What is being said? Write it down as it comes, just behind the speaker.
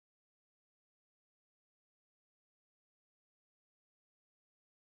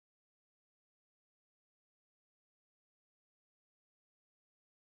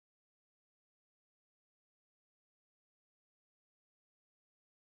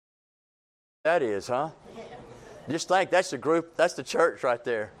That is, huh? Just think, that's the group, that's the church right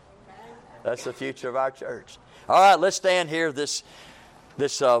there. That's the future of our church. All right, let's stand here this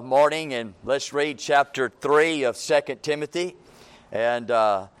morning and let's read chapter 3 of 2 Timothy. And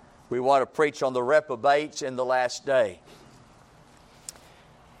we want to preach on the reprobates in the last day.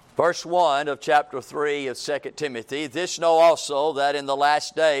 Verse 1 of chapter 3 of 2 Timothy, "This know also, that in the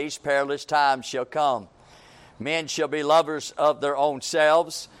last days perilous times shall come. Men shall be lovers of their own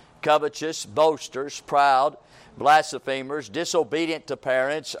selves, covetous, boasters, proud, blasphemers, disobedient to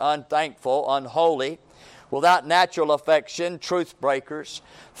parents, unthankful, unholy, without natural affection, trucebreakers,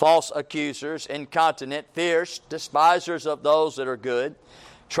 false accusers, incontinent, fierce, despisers of those that are good,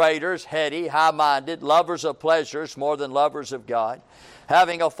 traitors, heady, highminded, lovers of pleasures more than lovers of God,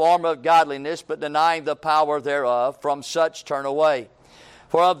 having a form of godliness, but denying the power thereof. From such turn away.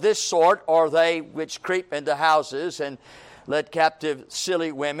 For of this sort are they which creep into houses, and led captive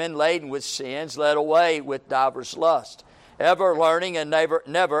silly women, laden with sins, led away with divers lusts, ever learning and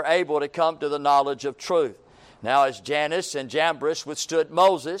never able to come to the knowledge of truth. Now as Jannes and Jambres withstood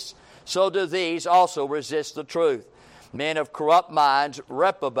Moses, so do these also resist the truth. Men of corrupt minds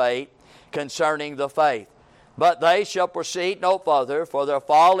reprobate concerning the faith. But they shall proceed no further, for their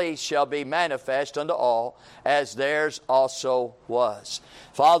folly shall be manifest unto all, as theirs also was."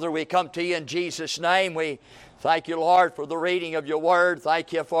 Father, we come to you in Jesus' name. We thank you, Lord, for the reading of your word.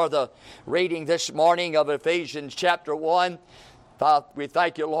 Thank you for the reading this morning of Ephesians chapter 1. We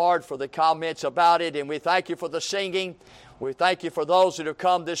thank you, Lord, for the comments about it, and we thank you for the singing. We thank you for those that have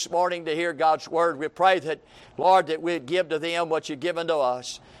come this morning to hear God's word. We pray that, Lord, that we'd give to them what you've given to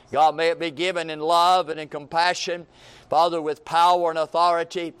us. God, may it be given in love and in compassion. Father, with power and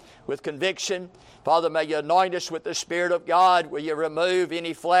authority, with conviction. Father, may you anoint us with the Spirit of God. Will you remove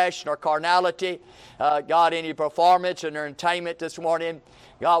any flesh nor carnality? God, any performance and entertainment this morning.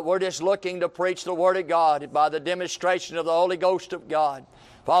 God, we're just looking to preach the Word of God by the demonstration of the Holy Ghost of God.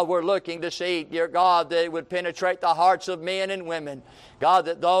 Father, we're looking to see, dear God, that it would penetrate the hearts of men and women. God,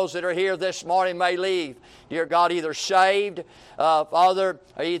 that those that are here this morning may leave, dear God, either saved, Father,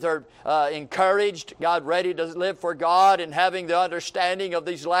 either encouraged, God, ready to live for God and having the understanding of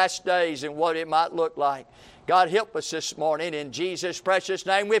these last days and what it might look like. God, help us this morning. In Jesus' precious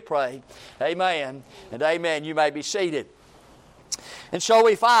name we pray. Amen and amen. You may be seated. And so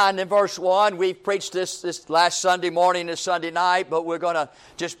we find in verse 1, we've preached this last Sunday morning and Sunday night, but we're going to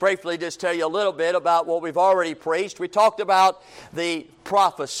just briefly just tell you a little bit about what we've already preached. We talked about the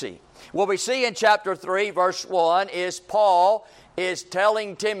prophecy. What we see in chapter 3, verse 1, is Paul is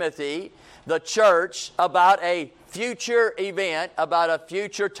telling Timothy, the church, about a future event, about a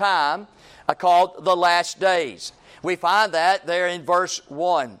future time called the last days. We find that there in verse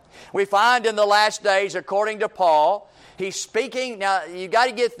 1. We find in the last days, according to Paul, he's speaking. Now, you got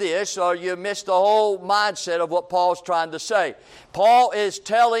to get this or you miss the whole mindset of what Paul's trying to say. Paul is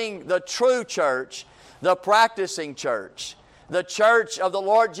telling the true church, the practicing church, the church of the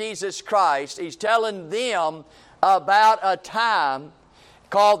Lord Jesus Christ. He's telling them about a time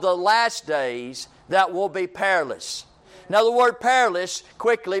called the last days that will be perilous. Now, the word perilous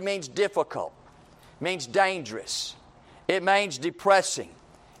quickly means difficult, means dangerous. It means depressing.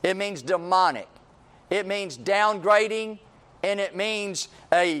 It means demonic. It means downgrading, and it means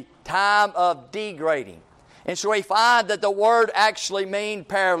a time of degrading. And so we find that the word actually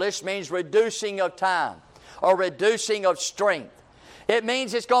perilous means reducing of time or reducing of strength. It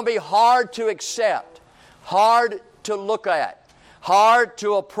means it's going to be hard to accept, hard to look at, hard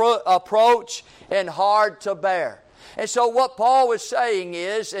to approach, and hard to bear. And so what Paul was saying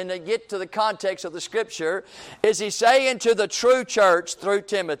is, and to get to the context of the Scripture, is he's saying to the true church through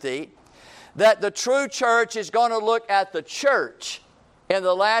Timothy, that the true church is going to look at the church in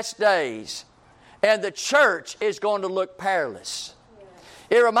the last days, and the church is going to look perilous.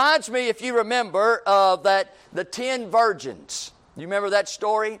 It reminds me, if you remember, of the 10 virgins. You remember that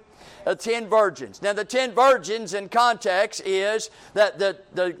story? The 10 virgins. Now, the 10 virgins in context is that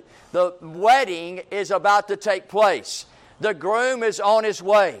the wedding is about to take place. The groom is on his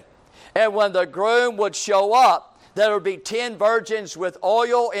way. And when the groom would show up, there would be 10 virgins with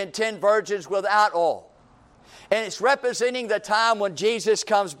oil and 10 virgins without oil. And it's representing the time when Jesus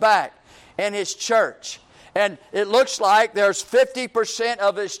comes back in His church. And it looks like there's 50%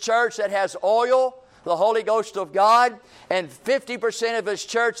 of His church that has oil, the Holy Ghost of God, and 50% of His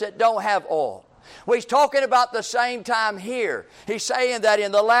church that don't have oil. Well, he's talking about the same time here. He's saying that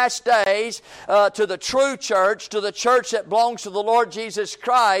in the last days, to the true church, to the church that belongs to the Lord Jesus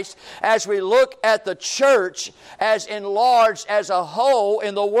Christ, as we look at the church as enlarged as a whole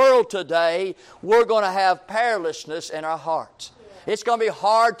in the world today, we're going to have perilousness in our hearts. It's going to be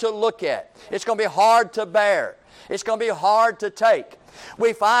hard to look at. It's going to be hard to bear. It's going to be hard to take.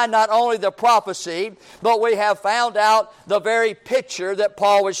 We find not only the prophecy, but we have found out the very picture that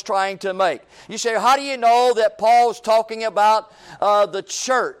Paul was trying to make. You say, how do you know that Paul's talking about the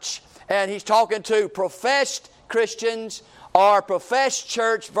church? And he's talking to professed Christians or professed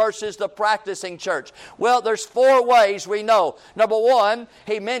church versus the practicing church. Well, there's 4 ways we know. Number 1,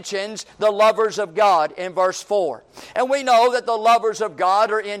 he mentions the lovers of God in verse 4. And we know that the lovers of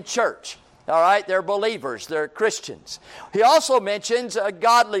God are in church. All right, they're believers, they're Christians. He also mentions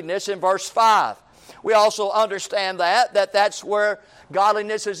godliness in verse 5. We also understand that's where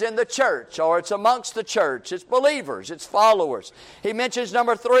godliness is in the church, or it's amongst the church. It's believers, it's followers. He mentions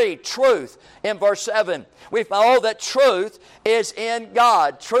number 3, truth, in verse 7. We know that truth is in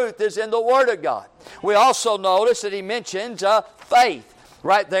God. Truth is in the Word of God. We also notice that he mentions faith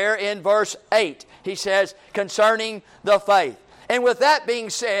right there in verse 8. He says, concerning the faith. And with that being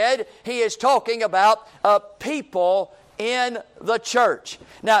said, he is talking about people in the church.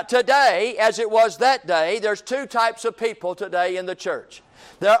 Now today, as it was that day, there's 2 types of people today in the church.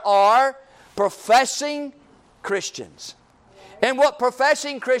 There are professing Christians. And what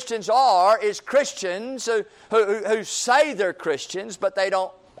professing Christians are is Christians who say they're Christians, but they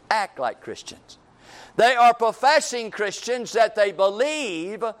don't act like Christians. They are professing Christians that they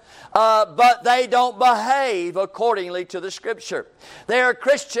believe, but they don't behave accordingly to the Scripture. They are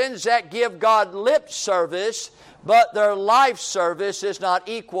Christians that give God lip service, but their life service is not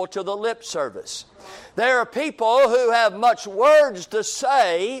equal to the lip service. There are people who have much words to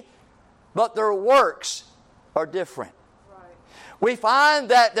say, but their works are different. We find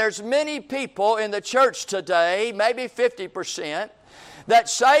that there's many people in the church today, maybe 50%, that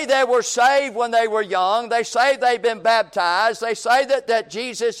say they were saved when they were young. They say they've been baptized. They say that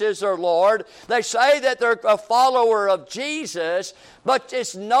Jesus is their Lord. They say that they're a follower of Jesus, but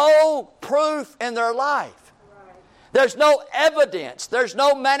it's no proof in their life. There's no evidence. There's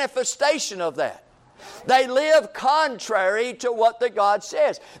no manifestation of that. They live contrary to what the God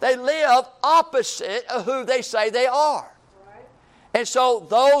says. They live opposite of who they say they are. And so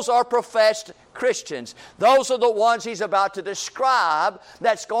those are professed Christians. Those are the ones he's about to describe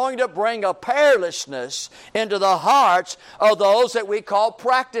that's going to bring a perilousness into the hearts of those that we call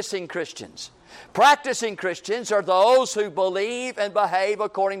practicing Christians. Practicing Christians are those who believe and behave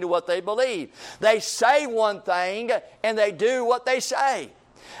according to what they believe. They say one thing and they do what they say.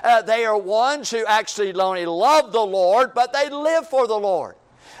 They are ones who actually not only love the Lord, but they live for the Lord.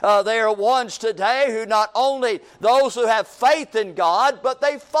 They are ones today who not only those who have faith in God, but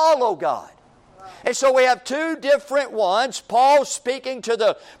they follow God. And so we have 2 different ones. Paul speaking to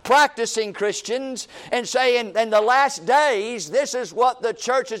the practicing Christians and saying, in the last days, this is what the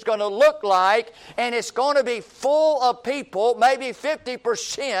church is going to look like, and it's going to be full of people, maybe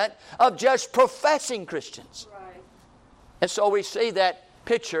 50% of just professing Christians. Right. And so we see that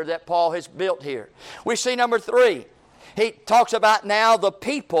picture that Paul has built here. We see number 3. He talks about now the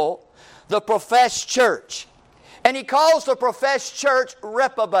people, the professed church. And he calls the professed church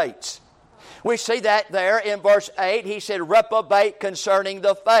reprobates. We see that there in verse 8. He said, reprobate concerning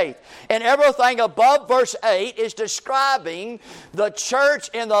the faith. And everything above verse 8 is describing the church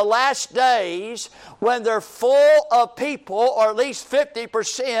in the last days when they're full of people, or at least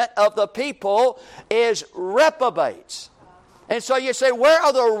 50% of the people is reprobates. And so you say, where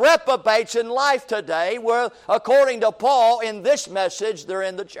are the reprobates in life today? Well, according to Paul, in this message, they're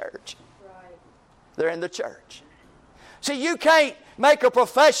in the church. Right. They're in the church. See, you can't make a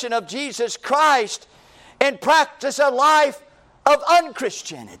profession of Jesus Christ and practice a life of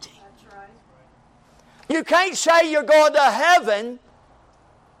unchristianity. That's right. You can't say you're going to heaven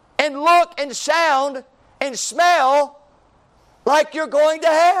and look and sound and smell like you're going to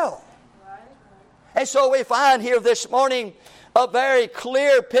hell. Right. And so we find here this morning a very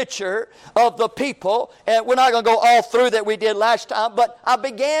clear picture of the people. And we're not going to go all through that we did last time, but I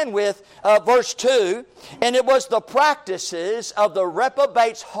began with verse 2, and it was the practices of the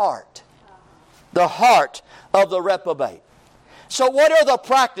reprobate's heart. The heart of the reprobate. So what are the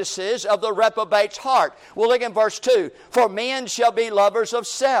practices of the reprobate's heart? We'll look in verse 2. For men shall be lovers of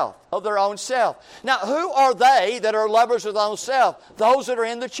self, of their own self. Now, who are they that are lovers of their own self? Those that are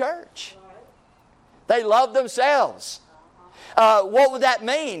in the church. They love themselves. What would that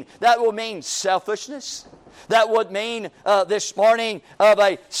mean? That would mean selfishness. That would mean this morning of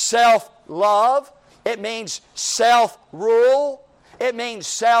a self-love. It means self-rule. It means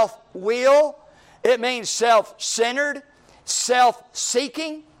self-will. It means self-centered,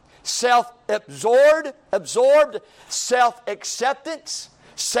 self-seeking, self-absorbed, self-acceptance,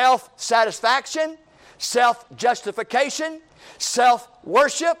 self-satisfaction, self-justification,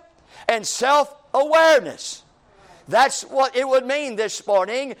 self-worship, and self-awareness. That's what it would mean this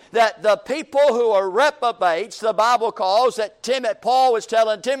morning, that the people who are reprobates, the Bible calls, that Paul was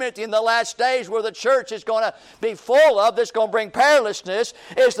telling Timothy in the last days where the church is going to be full of, that's going to bring perilousness,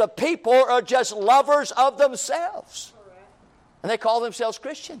 is the people are just lovers of themselves. And they call themselves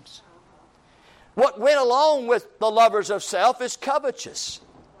Christians. What went along with the lovers of self is covetous.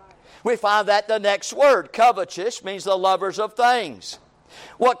 We find that the next word, covetous, means the lovers of things.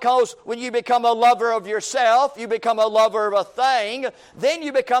 What goes when you become a lover of yourself, you become a lover of a thing, then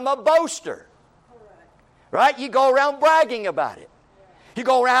you become a boaster. Right? You go around bragging about it. You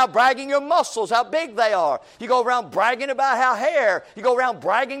go around bragging your muscles, how big they are. You go around bragging about how hair. You go around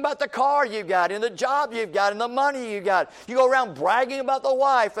bragging about the car you've got and the job you've got and the money you've got. You go around bragging about the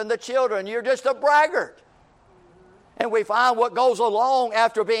wife and the children. You're just a braggart. And we find what goes along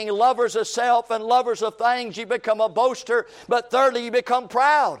after being lovers of self and lovers of things, you become a boaster. But thirdly, you become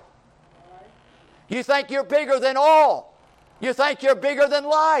proud. You think you're bigger than all. You think you're bigger than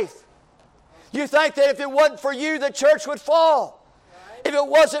life. You think that if it wasn't for you, the church would fall. If it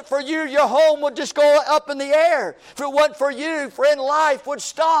wasn't for you, your home would just go up in the air. If it wasn't for you, friend, life would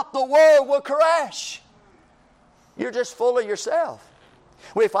stop. The world would crash. You're just full of yourself.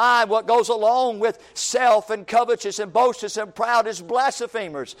 We find what goes along with self and covetous and boasters and proud is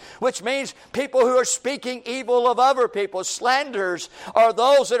blasphemers, which means people who are speaking evil of other people. Slanderers are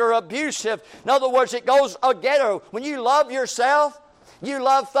those that are abusive. In other words, it goes again. When you love yourself, you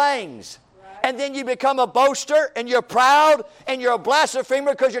love things. And then you become a boaster and you're proud and you're a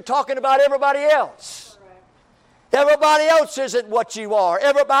blasphemer because you're talking about everybody else. Everybody else isn't what you are.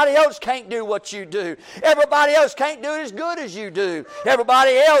 Everybody else can't do what you do. Everybody else can't do it as good as you do.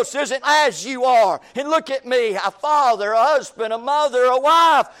 Everybody else isn't as you are. And look at me, a father, a husband, a mother, a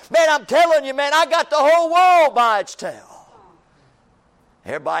wife. Man, I'm telling you, man, I got the whole world by its tail.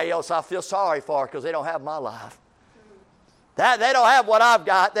 Everybody else I feel sorry for because they don't have my life. They don't have what I've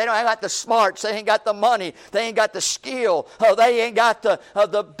got. They don't have got the smarts. They ain't got the money. They ain't got the skill. They ain't got the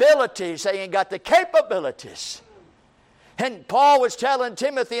abilities. They ain't got the capabilities. And Paul was telling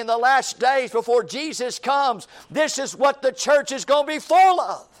Timothy in the last days before Jesus comes, this is what the church is going to be full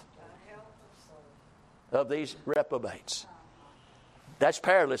of these reprobates. That's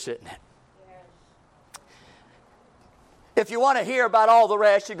perilous, isn't it? If you want to hear about all the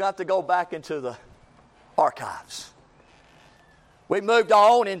rest, you're going to have to go back into the archives. We moved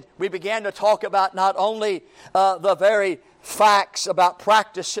on and we began to talk about not only the very facts about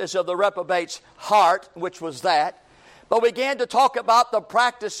practices of the reprobate's heart, which was that, but we began to talk about the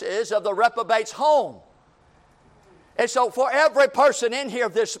practices of the reprobate's home. And so for every person in here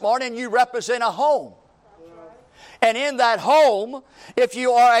this morning, you represent a home. And in that home, if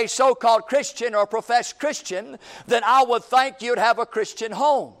you are a so-called Christian or professed Christian, then I would think you'd have a Christian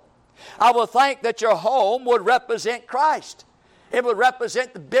home. I would think that your home would represent Christ. It would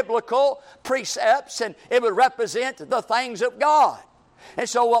represent the biblical precepts and it would represent the things of God. And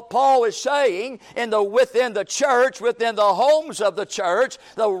so what Paul is saying within the church, within the homes of the church,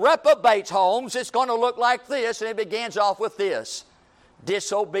 the reprobate's homes, it's going to look like this. And it begins off with this: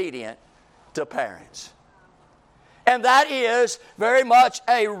 disobedient to parents. And that is very much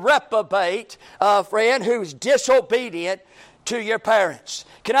a reprobate, friend, who's disobedient to your parents.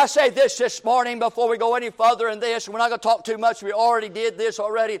 Can I say this morning before we go any further in this? We're not going to talk too much. We already did this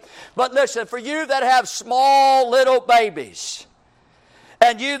already. But listen, for you that have small little babies,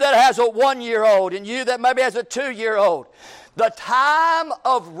 and you that has a 1-year-old, and you that maybe has a 2-year-old, the time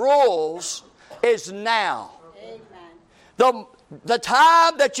of rules is now. Amen. The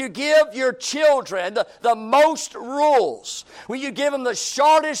time that you give your children the most rules, when you give them the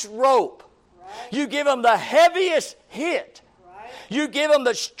shortest rope, right. You give them the heaviest hit, right. You give them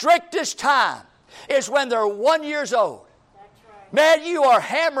the strictest time, is when they're 1 year old. Man, you are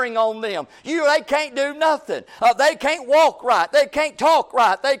hammering on them. They can't do nothing. They can't walk right. They can't talk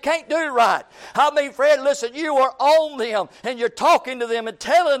right. They can't do right. I mean, friend, listen, you are on them and you're talking to them and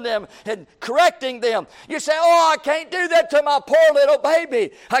telling them and correcting them. You say, oh, I can't do that to my poor little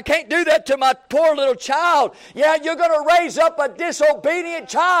baby. I can't do that to my poor little child. Yeah, you're going to raise up a disobedient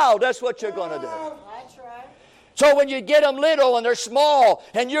child. That's what you're going to do. So when you get them little and they're small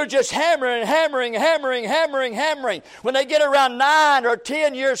and you're just hammering. When they get around 9 or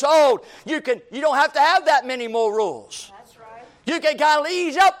 10 years old, you don't have to have that many more rules. That's right. You can kind of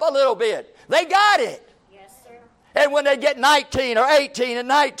ease up a little bit. They got it. Yes, sir. And when they get 19 or 18 and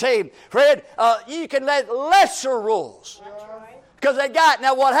 19, Fred, you can let lesser rules. That's right. Because they got.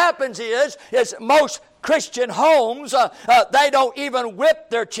 Now what happens is most Christian homes, they don't even whip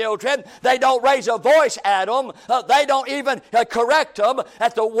their children. They don't raise a voice at them. They don't even correct them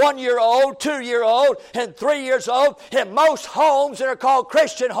at the 1-year-old, 2-year-old, and 3 years old. In most homes that are called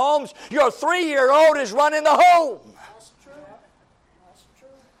Christian homes, your 3-year-old is running the home. That's true. That's true.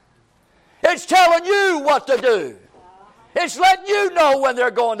 It's telling you what to do. It's letting you know when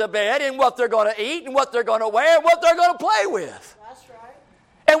they're going to bed and what they're going to eat and what they're going to wear and what they're going to play with. That's right.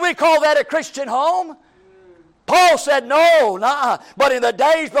 And we call that a Christian home? Paul said no, nah. But in the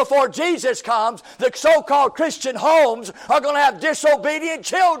days before Jesus comes, the so-called Christian homes are going to have disobedient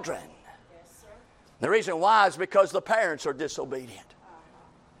children. Yes, sir. The reason why is because the parents are disobedient.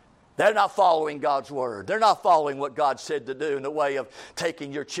 They're not following God's word. They're not following what God said to do in the way of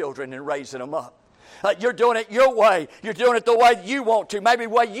taking your children and raising them up. You're doing it your way. You're doing it the way that you want to. Maybe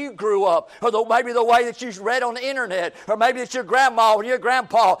the way you grew up. Or maybe the way that you read on the internet. Or maybe it's your grandma or your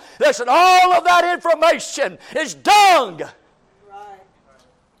grandpa. Listen, all of that information is dung. Right.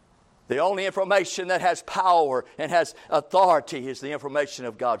 The only information that has power and has authority is the information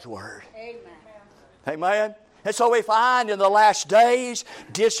of God's word. Amen. Amen? And so we find in the last days,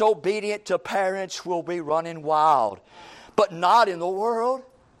 disobedient to parents will be running wild. But not in the world.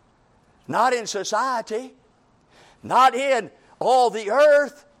 Not in society, not in all the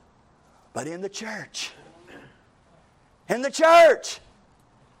earth, but in the church. In the church.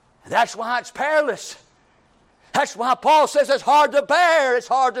 That's why it's perilous. That's why Paul says it's hard to bear, it's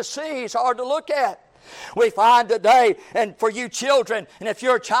hard to see, it's hard to look at. We find today, and for you children, and if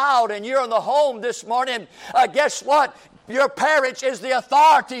you're a child and you're in the home this morning, guess what? Your parents is the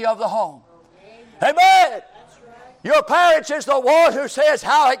authority of the home. Amen. Your parents is the one who says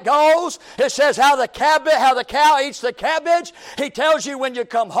how it goes. It says how the cow eats the cabbage. He tells you when you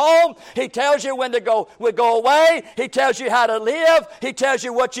come home. He tells you when to go away. He tells you how to live. He tells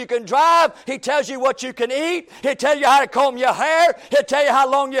you what you can drive. He tells you what you can eat. He'll tell you how to comb your hair. He'll tell you how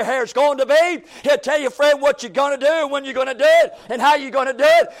long your hair is going to be. He'll tell you, friend, what you're going to do and when you're going to do it and how you're going to do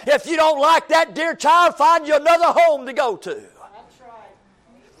it. If you don't like that, dear child, find you another home to go to. That's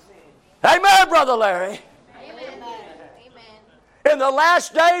right. Amen, Brother Larry. Amen. In the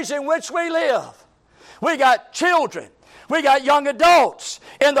last days in which we live, we got children, we got young adults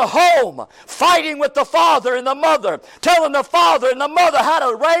in the home fighting with the father and the mother, telling the father and the mother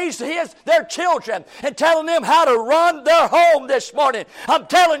how to raise their children and telling them how to run their home this morning. I'm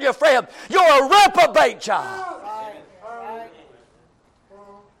telling you, friend, you're a reprobate child. Right.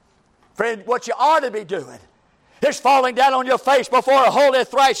 Friend, what you ought to be doing is falling down on your face before a holy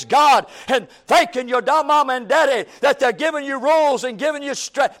thrice God and thanking your dumb mama and daddy that they're giving you rules and giving you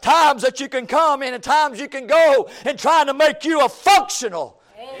times that you can come in and times you can go and trying to make you a functional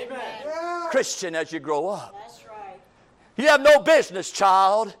Christian as you grow up. That's right. You have no business,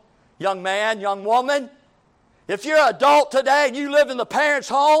 child, young man, young woman. If you're an adult today and you live in the parents'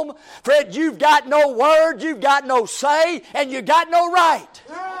 home, Fred, you've got no word, you've got no say, and you've got no right.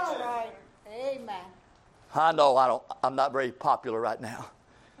 That's right. Amen. I know I'm not very popular right now.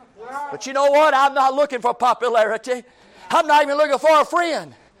 But you know what? I'm not looking for popularity. I'm not even looking for a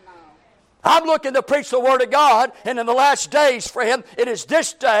friend. I'm looking to preach the Word of God. And in the last days, friend, it is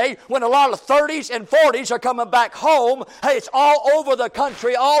this day when a lot of 30s and 40s are coming back home. Hey, it's all over the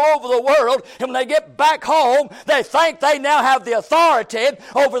country, all over the world. And when they get back home, they think they now have the authority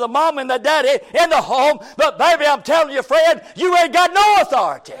over the mom and the daddy in the home. But baby, I'm telling you, friend, you ain't got no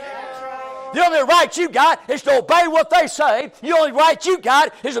authority. The only right you got is to obey what they say. The only right you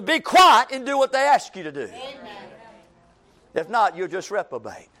got is to be quiet and do what they ask you to do. Amen. If not, you'll just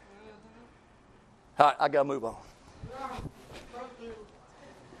reprobate. All right, I got to move on.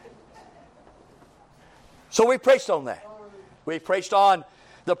 So we preached on that. We preached on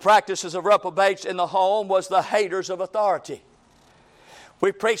the practices of reprobates in the home was the haters of authority.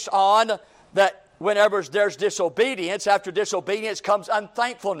 We preached on that whenever there's disobedience, after disobedience comes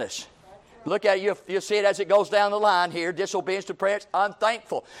unthankfulness. Look at it, you'll see it as it goes down the line here. Disobedience to parents,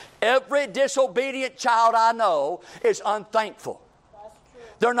 unthankful. Every disobedient child I know is unthankful.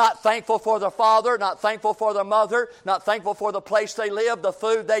 They're not thankful for their father, not thankful for their mother, not thankful for the place they live, the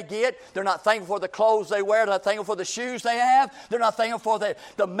food they get. They're not thankful for the clothes they wear. They're not thankful for the shoes they have. They're not thankful for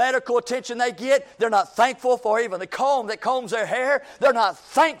the medical attention they get. They're not thankful for even the comb that combs their hair. They're not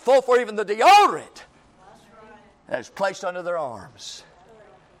thankful for even the deodorant that is placed under their arms.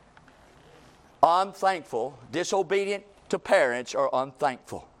 Unthankful, disobedient to parents are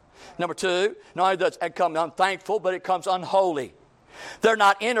unthankful. Number two, not only does it come unthankful, but it comes unholy. They're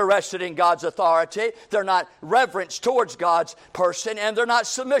not interested in God's authority. They're not reverence towards God's person. And they're not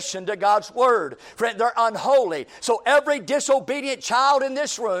submission to God's word. Friend, they're unholy. So every disobedient child in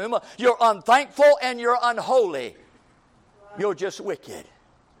this room, you're unthankful and you're unholy. You're just wicked.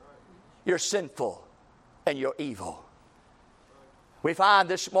 You're sinful and you're evil. We find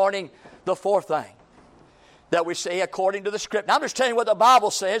this morning the fourth thing that we see according to the Scripture. Now I'm just telling you what the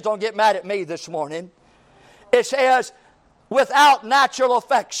Bible says. Don't get mad at me this morning. It says, without natural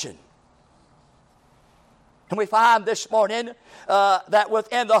affection. And we find this morning that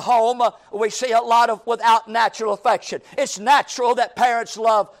within the home we see a lot of without natural affection. It's natural that parents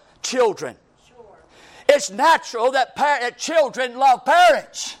love children. Sure. It's natural that children love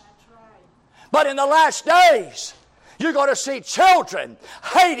parents. That's right. But in the last days, you're going to see children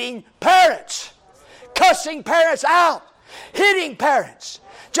hating parents, cussing parents out, hitting parents,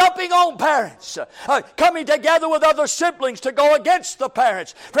 jumping on parents, coming together with other siblings to go against the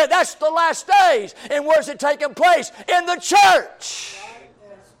parents. Friend, that's the last days. And where's it taking place? In the church.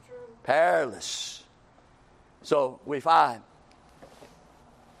 That's true. Perilous. So we find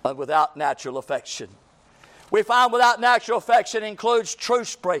without natural affection. We find without natural affection includes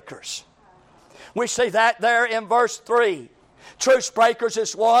trucebreakers. We see that there in verse 3. Trucebreakers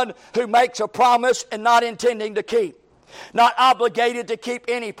is one who makes a promise and not intending to keep. Not obligated to keep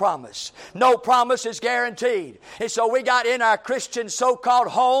any promise. No promise is guaranteed. And so we got in our Christian so-called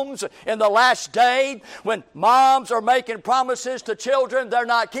homes in the last day when moms are making promises to children they're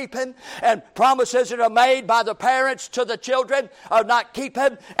not keeping, and promises that are made by the parents to the children are not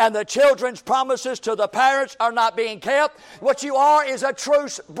keeping, and the children's promises to the parents are not being kept. What you are is a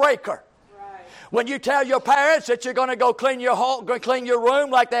truce breaker. When you tell your parents that you're going to go clean your home, go clean your room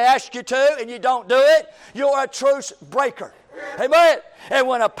like they ask you to, and you don't do it, you're a truce breaker. Amen. And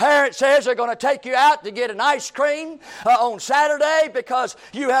when a parent says they're going to take you out to get an ice cream on Saturday because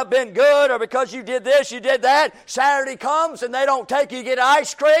you have been good or because you did this, you did that, Saturday comes and they don't take you to get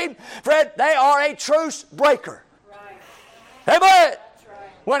ice cream, friend, they are a truce breaker. Right. Amen.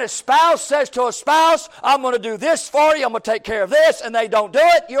 When a spouse says to a spouse, I'm going to do this for you, I'm going to take care of this, and they don't do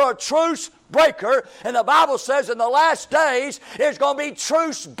it, you're a truce breaker. And the Bible says in the last days, there's going to be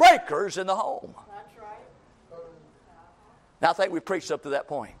truce breakers in the home. That's right. Now, I think we preached up to that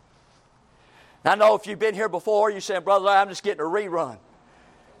point. Now, I know if you've been here before, you're saying, Brother, I'm just getting a rerun.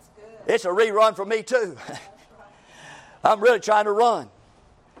 It's a rerun for me, too. I'm really trying to run.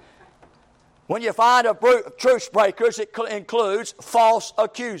 When you find a truce breakers, it includes false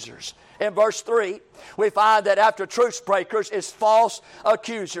accusers. In verse 3, we find that after truce breakers is false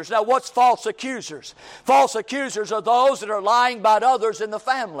accusers. Now, what's false accusers? False accusers are those that are lying about others in the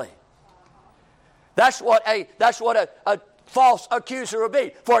family. That's what a false accuser would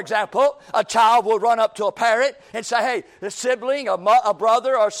be. For example, a child will run up to a parent and say, hey, the sibling, a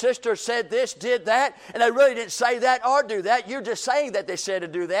brother or sister said this, did that, and they really didn't say that or do that. You're just saying that they said to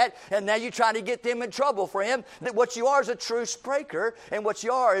do that, and now you're trying to get them in trouble for him. What you are is a truce breaker, and what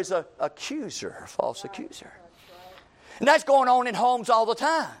you are is an accuser, a false accuser. And that's going on in homes all the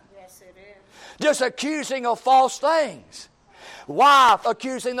time. Yes, it is. Just accusing of false things. Wife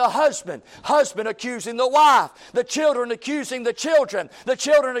accusing the husband, husband accusing the wife, the children accusing the children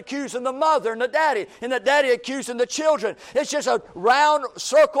accusing the mother and the daddy accusing the children. It's just a round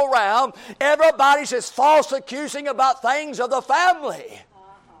circle round. Everybody's just false accusing about things of the family.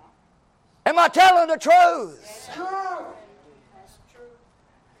 Am I telling the truth? That's true. That's true.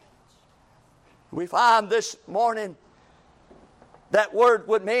 We find this morning that word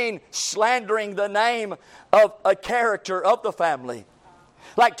would mean slandering the name of a character of the family.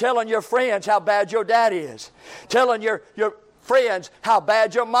 Like telling your friends how bad your dad is. Telling your friends how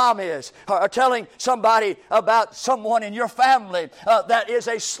bad your mom is. Or telling somebody about someone in your family. That is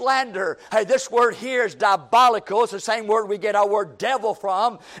a slander. Hey, this word here is diabolical. It's the same word we get our word devil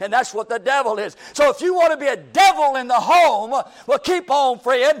from. And that's what the devil is. So if you want to be a devil in the home, well, keep on,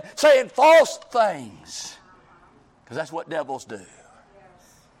 friend, saying false things. Because that's what devils do.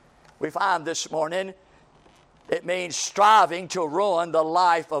 We find this morning it means striving to ruin the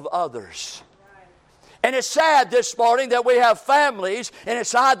life of others. And it's sad this morning that we have families, and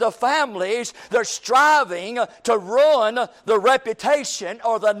inside the families, they're striving to ruin the reputation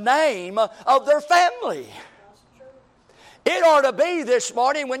or the name of their family. It ought to be this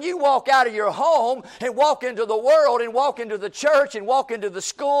morning when you walk out of your home and walk into the world and walk into the church and walk into the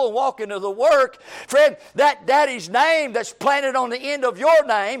school and walk into the work. Friend, that daddy's name that's planted on the end of your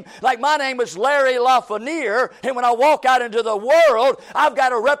name, like my name is Larry Lafreniere, and when I walk out into the world, I've got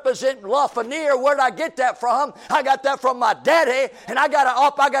to represent Lafreniere. Where did I get that from? I got that from my daddy, and I got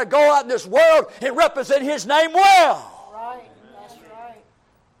to go out in this world and represent his name well. Right. That's right.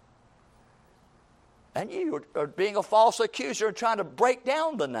 And you are being a false accuser and trying to break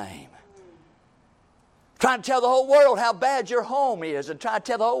down the name. Trying to tell the whole world how bad your home is, and trying to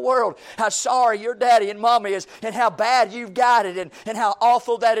tell the whole world how sorry your daddy and mommy is, and how bad you've got it, and how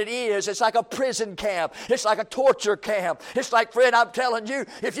awful that it is. It's like a prison camp. It's like a torture camp. It's like, friend, I'm telling you,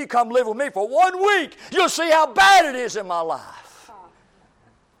 if you come live with me for 1 week, you'll see how bad it is in my life.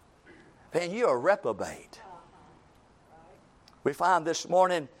 Man, you're a reprobate. We find this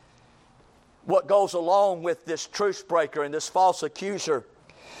morning what goes along with this trucebreaker and this false accuser.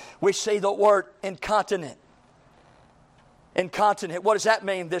 We see the word incontinent. Incontinent. What does that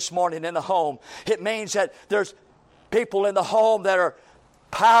mean this morning in the home? It means that there's people in the home that are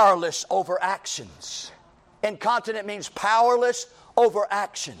powerless over actions. Incontinent means powerless over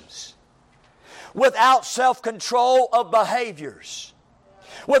actions. Without self-control of behaviors.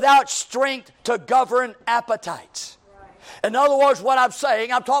 Without strength to govern appetites. In other words, what I'm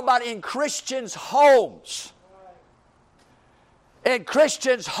saying, I'm talking about in Christians' homes. In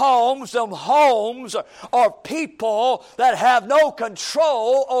Christians' homes, them homes are people that have no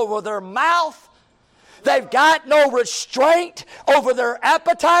control over their mouth. They've got no restraint over their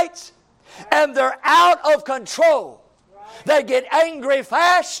appetites. And they're out of control. They get angry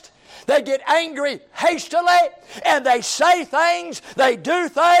fast. They get angry hastily, and they say things, they do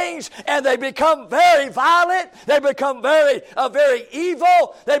things, and they become very violent. They become very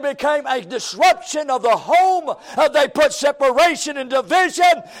evil. They become a disruption of the home. They put separation and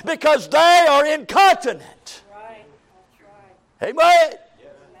division because they are incontinent. Right. That's right. Amen.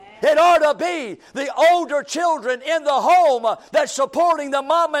 It ought to be the older children in the home that's supporting the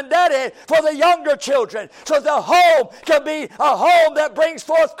mom and daddy for the younger children. So the home can be a home that brings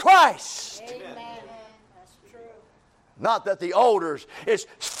forth Christ. Amen. That's true. Not that the olders is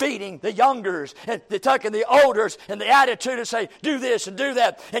feeding the youngers and they're taking the olders and the attitude to say, do this and do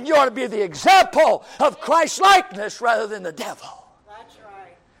that. And you ought to be the example of Christ-likeness rather than the devil. That's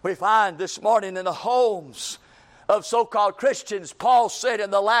right. We find this morning in the homes of so-called Christians, Paul said in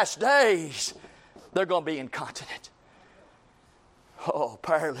the last days, they're going to be incontinent. Oh,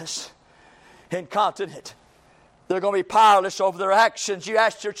 perilous. Incontinent. They're going to be powerless over their actions. You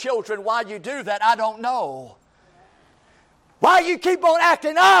ask your children why you do that. I don't know. Why you keep on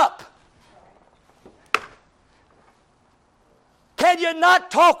acting up? Can you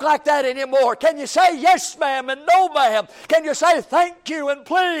not talk like that anymore? Can you say yes, ma'am, and no, ma'am? Can you say thank you and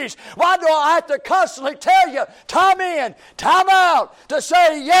please? Why do I have to constantly tell you, time in, time out, to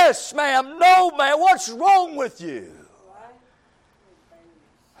say yes, ma'am, no, ma'am? What's wrong with you?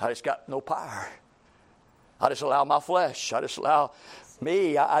 I just got no power. I just allow my flesh. I just allow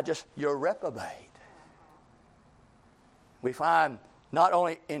me. You're a reprobate. We find not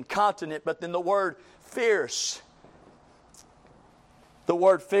only incontinent, but then the word fierce. The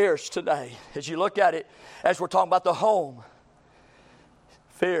word fierce today, as you look at it, as we're talking about the home.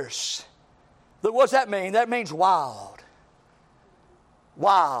 Fierce. What does that mean? That means wild.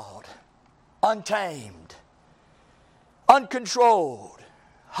 Wild. Untamed. Uncontrolled.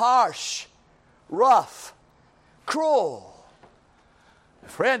 Harsh. Rough. Cruel.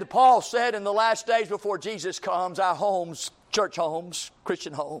 Friend, Paul said in the last days before Jesus comes, our homes, church homes,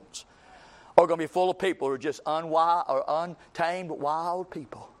 Christian homes, are going to be full of people who are just untamed, wild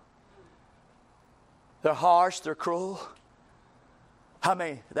people. They're harsh, they're cruel. I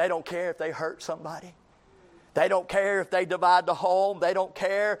mean, they don't care if they hurt somebody. They don't care if they divide the home. They don't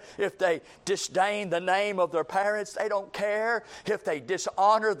care if they disdain the name of their parents. They don't care if they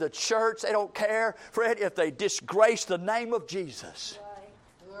dishonor the church. They don't care, Fred, if they disgrace the name of Jesus.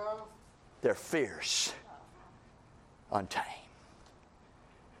 They're fierce, untamed.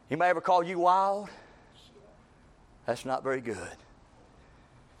 Anybody ever call you wild? That's not very good.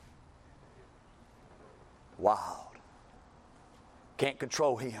 Wild. Can't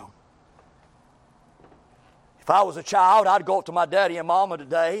control him. If I was a child, I'd go up to my daddy and mama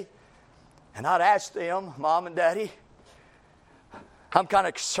today, and I'd ask them, Mom and Daddy, I'm kind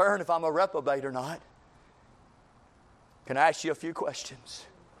of concerned if I'm a reprobate or not. Can I ask you a few questions?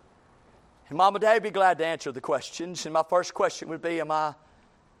 And Mom and Daddy would be glad to answer the questions. And my first question would be, Am I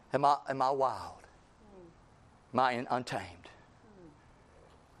wild? Am I untamed?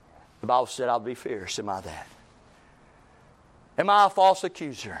 The Bible said I'll be fierce. Am I that? Am I a false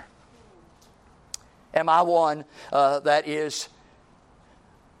accuser? Am I one that is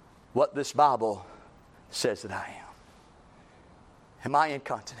what this Bible says that I am? Am I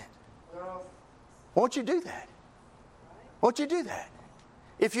incontinent? Won't you do that? Won't you do that?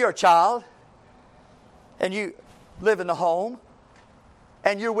 If you're a child and you live in the home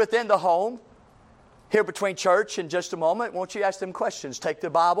and you're within the home here between church in just a moment, won't you ask them questions? Take the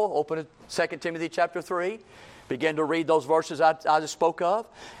Bible, open it, 2 Timothy chapter 3, begin to read those verses I just spoke of,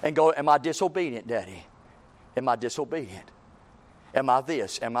 and go, am I disobedient, Daddy? Am I disobedient? Am I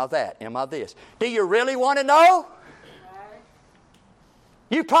this? Am I that? Am I this? Do you really want to know?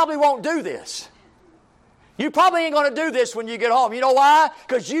 You probably won't do this. You probably ain't going to do this when you get home. You know why?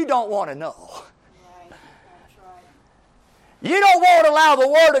 Because you don't want to know. You don't want to allow the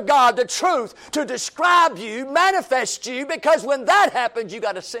Word of God, the truth, to describe you, manifest you, because when that happens, you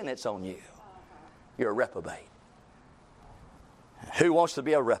got a sentence on you. You're a reprobate. Who wants to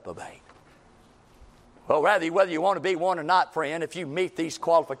be a reprobate? Well, rather, whether you want to be one or not, friend, if you meet these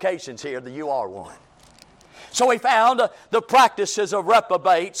qualifications here, then you are one. So we found the practices of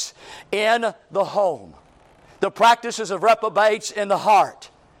reprobates in the home. The practices of reprobates in the heart.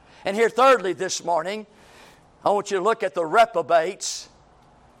 And here, thirdly, this morning, I want you to look at the reprobates'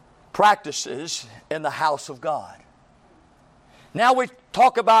 practices in the house of God. Now we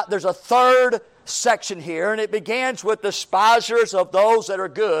talk about, there's a third section here, and it begins with despisers of those that are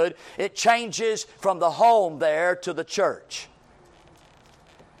good. It changes from the home there to the church.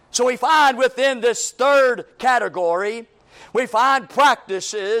 So we find within this third category, we find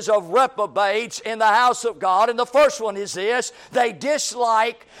practices of reprobates in the house of God. And the first one is this: they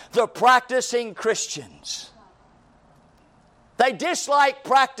dislike the practicing Christians. They dislike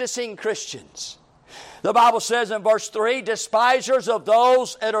practicing Christians. The Bible says in verse 3, despisers of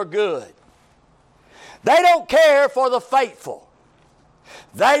those that are good. They don't care for the faithful.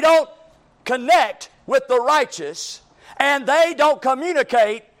 They don't connect with the righteous. And they don't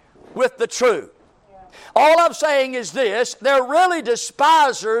communicate with the true. All I'm saying is this: they're really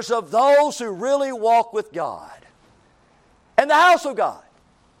despisers of those who really walk with God and the house of God.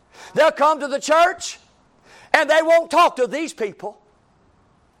 They'll come to the church and they won't talk to these people.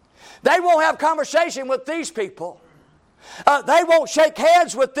 They won't have conversation with these people. They won't shake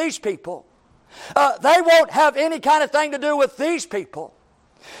hands with these people. They won't have any kind of thing to do with these people.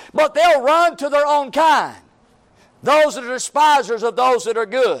 But they'll run to their own kind. Those that are despisers of those that are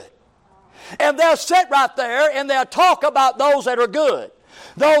good. And they'll sit right there and they'll talk about those that are good.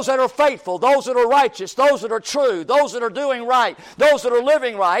 Those that are faithful, those that are righteous, those that are true, those that are doing right, those that are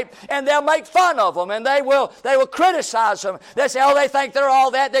living right, and they'll make fun of them and they will criticize them. They say, oh, they think they're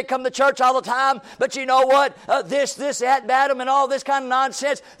all that. They come to church all the time, but you know what? This, that, bad them, and all this kind of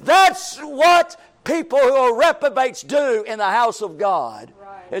nonsense. That's what people who are reprobates do in the house of God.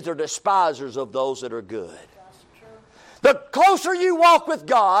 Right. Is they're despisers of those that are good. The closer you walk with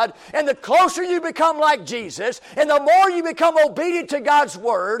God, and the closer you become like Jesus, and the more you become obedient to God's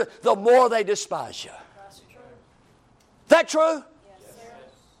Word, the more they despise you. That's true. Is that true? Yes, sir.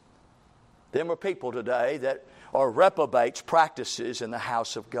 Them are people today that are reprobates practices in the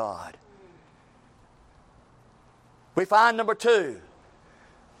house of God. We find number 2,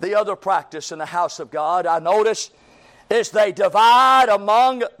 the other practice in the house of God, I notice, is they divide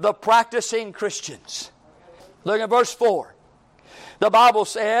among the practicing Christians. Look at verse 4. The Bible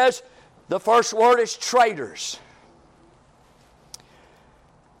says the first word is traitors.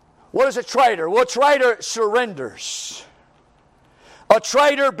 What is a traitor? Well, a traitor surrenders. A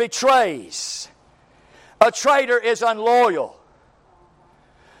traitor betrays. A traitor is unloyal.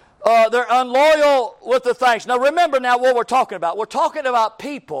 They're unloyal with the things. Now remember now what we're talking about. We're talking about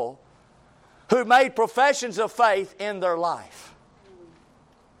people who made professions of faith in their life.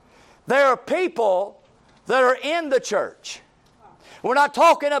 There are people that are in the church. We're not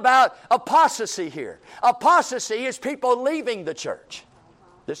talking about apostasy here. Apostasy is people leaving the church.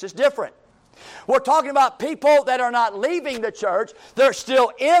 This is different. We're talking about people that are not leaving the church. They're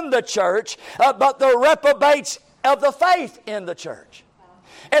still in the church, but they're reprobates of the faith in the church.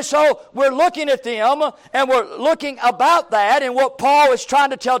 And so we're looking at them and we're looking about that and what Paul is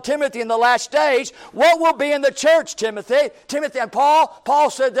trying to tell Timothy in the last days. What will be in the church, Timothy? Timothy and Paul? Paul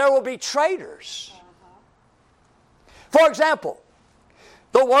said there will be traitors. For example,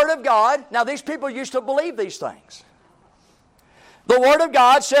 the Word of God, now these people used to believe these things. The Word of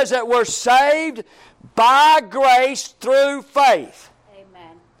God says that we're saved by grace through faith.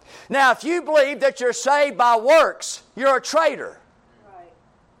 Amen. Now, if you believe that you're saved by works, you're a traitor. Right.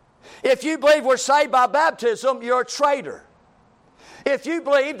 If you believe we're saved by baptism, you're a traitor. If you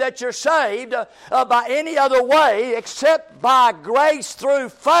believe that you're saved by any other way except by grace through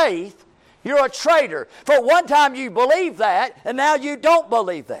faith, you're a traitor. For one time you believe that, and now you don't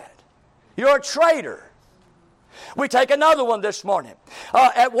believe that. You're a traitor. We take another one this morning.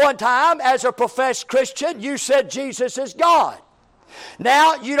 At one time, as a professed Christian, you said Jesus is God.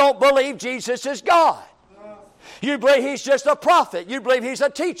 Now you don't believe Jesus is God. You believe he's just a prophet. You believe he's a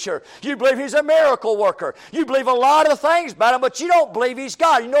teacher. You believe he's a miracle worker. You believe a lot of things about him, but you don't believe he's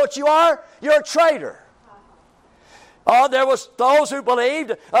God. You know what you are? You're a traitor. There was those who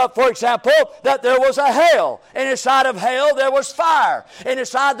believed, for example, that there was a hell. And inside of hell there was fire. And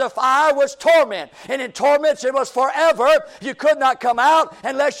inside the fire was torment. And in torments it was forever. You could not come out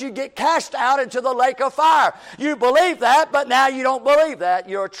unless you get cast out into the lake of fire. You believe that, but now you don't believe that.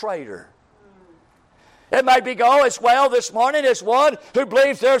 You're a traitor. It may be go as well this morning as one who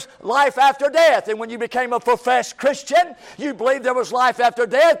believes there's life after death. And when you became a professed Christian, you believed there was life after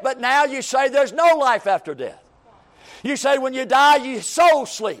death, but now you say there's no life after death. You say when you die, you soul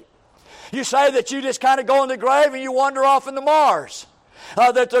sleep. You say that you just kind of go in the grave and you wander off into Mars.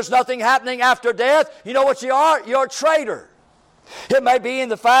 That there's nothing happening after death. You know what you are? You're a traitor. It may be in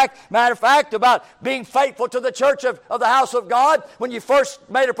the matter of fact, about being faithful to the church of the house of God. When you first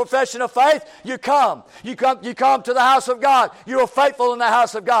made a profession of faith, you come to the house of God. You were faithful in the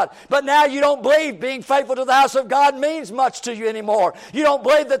house of God. But now you don't believe being faithful to the house of God means much to you anymore. You don't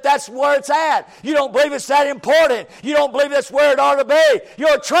believe that that's where it's at. You don't believe it's that important. You don't believe that's where it ought to be.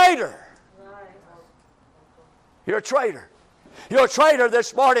 You're a traitor. You're a traitor. You're a traitor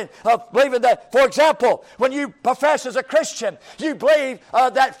this morning of believing that, for example, when you profess as a Christian, you believe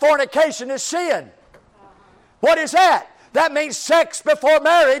that fornication is sin. What is that? That means sex before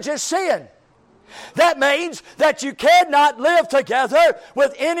marriage is sin. That means that you cannot live together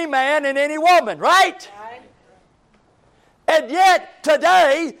with any man and any woman, right? And yet,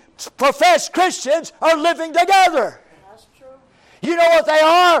 today, professed Christians are living together. That's true. You know what they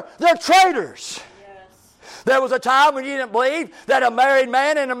are? They're traitors. There was a time when you didn't believe that a married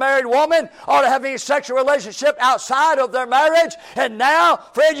man and a married woman ought to have any sexual relationship outside of their marriage. And now,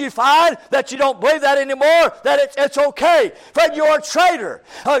 friend, you find that you don't believe that anymore, that it's okay. Friend, you're a traitor.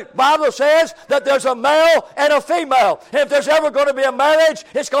 The Bible says that there's a male and a female. And if there's ever going to be a marriage,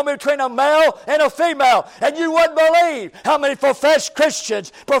 it's going to be between a male and a female. And you wouldn't believe how many professed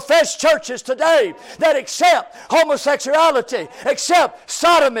Christians, professed churches today that accept homosexuality, accept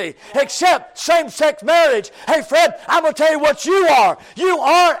sodomy, accept same-sex marriage. Hey, friend, I'm going to tell you what you are. You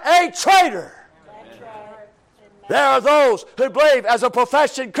are a traitor. That's right. There are those who believe as a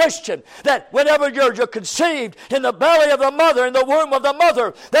professing Christian that whenever you're conceived in the belly of the mother, in the womb of the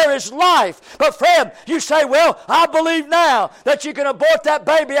mother, there is life. But friend, you say, well, I believe now that you can abort that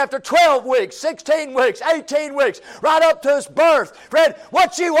baby after 12 weeks, 16 weeks, 18 weeks, right up to his birth. Friend,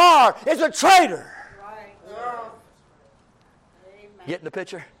 what you are is a traitor. Right. Getting the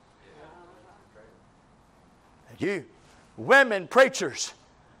picture? You women preachers,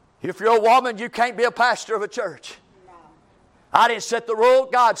 if you're a woman, you can't be a pastor of a church. No. I didn't set the rule,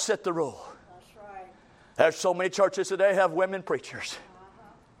 God set the rule. That's right. There's so many churches today have women preachers.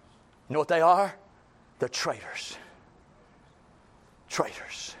 You know what they are? They're traitors.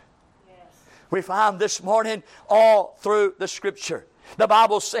 Traitors. Yes. We find this morning all through the Scripture. The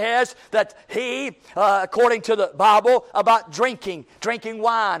Bible says that according to the Bible, about drinking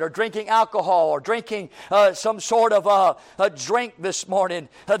wine or drinking alcohol or drinking some sort of a drink this morning,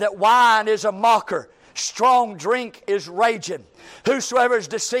 that wine is a mocker. Strong drink is raging. Whosoever is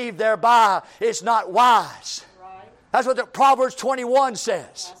deceived thereby is not wise. Right. That's what the Proverbs 21 says.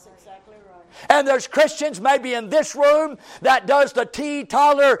 That's exactly right. And there's Christians maybe in this room that does the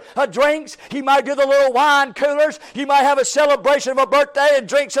teetotaler drinks. You might do the little wine coolers. You might have a celebration of a birthday and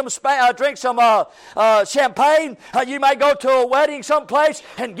drink some champagne. You may go to a wedding someplace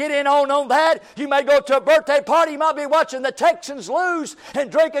and get in on that. You may go to a birthday party. You might be watching the Texans lose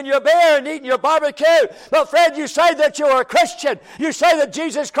and drinking your beer and eating your barbecue. But friend, you say that you're a Christian. You say that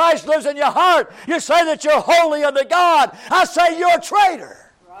Jesus Christ lives in your heart. You say that you're holy unto God. I say you're a traitor.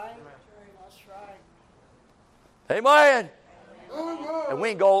 Amen. And we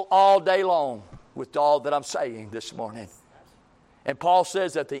can go all day long with all that I'm saying this morning. And Paul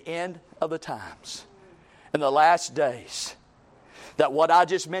says at the end of the times, in the last days, that what I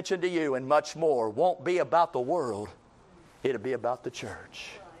just mentioned to you and much more won't be about the world. It'll be about the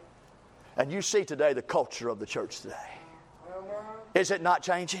church. And you see today the culture of the church today. Is it not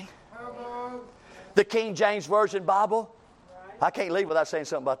changing? The King James Version Bible. I can't leave without saying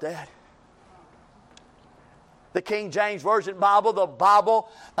something about that. The King James Version Bible, the Bible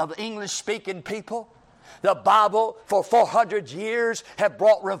of English-speaking people, The Bible for 400 years has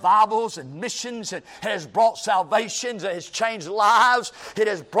brought revivals and missions, and has brought salvations, it has changed lives, it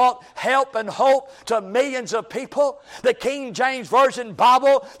has brought help and hope to millions of people. The King James Version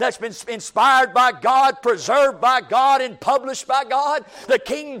Bible that's been inspired by God, preserved by God, and published by God. The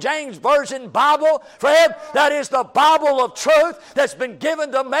King James Version Bible, Fred, that is the Bible of truth that's been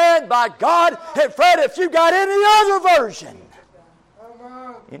given to man by God. And Fred, if you got any other version,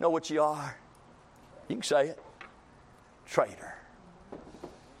 you know what you are? You can say it. Traitor.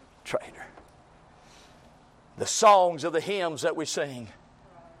 Traitor. The songs of the hymns that we sing.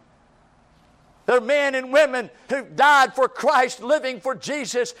 There are men and women who died for Christ, living for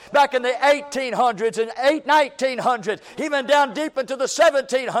Jesus back in the 1800s and 1900s, even down deep into the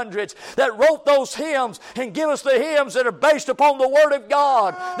 1700s, that wrote those hymns and give us the hymns that are based upon the Word of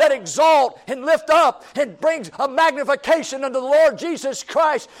God, that exalt and lift up and brings a magnification unto the Lord Jesus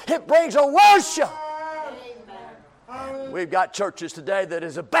Christ. It brings a worship. We've got churches today that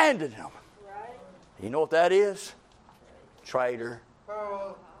has abandoned them. You know what that is? Traitor.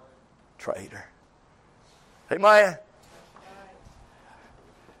 Traitor. Amen.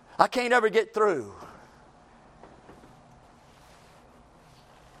 I can't ever get through.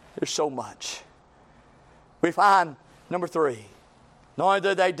 There's so much. We find, number 3, not only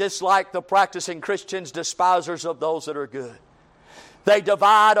do they dislike the practicing Christians, despisers of those that are good. They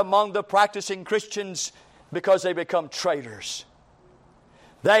divide among the practicing Christians because they become traitors.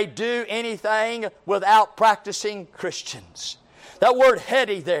 They do anything without practicing Christians. That word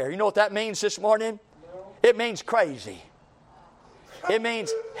heady there, you know what that means this morning? It means crazy. It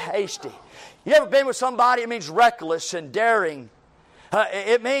means hasty. You ever been with somebody? It means reckless and daring.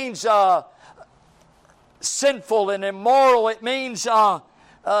 It means sinful and immoral. It means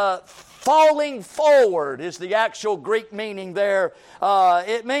falling forward is the actual Greek meaning there.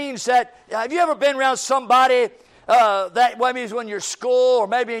 It means that, have you ever been around somebody that means when you're in school or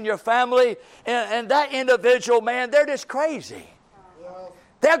maybe in your family, and that individual, man, they're just crazy.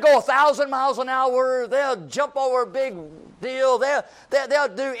 They'll go 1,000 miles an hour. They'll jump over a big deal. They'll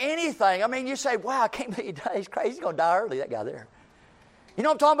do anything. I mean, you say, wow, I can't believe he's crazy. He's going to die early, that guy there. You know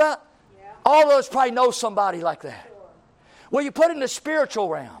what I'm talking about? Yeah. All of us probably know somebody like that. Sure. Well, you put it in the spiritual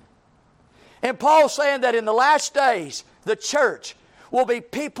realm. And Paul's saying that in the last days, the church will be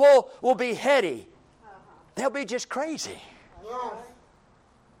heady. They'll be just crazy.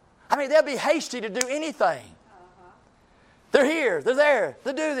 I mean, they'll be hasty to do anything. They're here, they're there,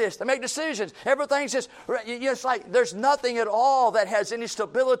 they do this, they make decisions. Everything's just, it's like there's nothing at all that has any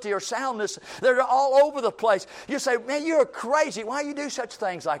stability or soundness. They're all over the place. You say, man, you're crazy. Why do you do such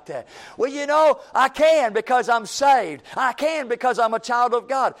things like that? Well, you know, I can because I'm saved. I can because I'm a child of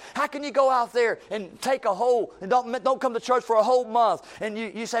God. How can you go out there and take a whole, and don't come to church for a whole month, and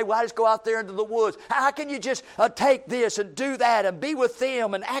you say, well, I just go out there into the woods. How can you just take this and do that and be with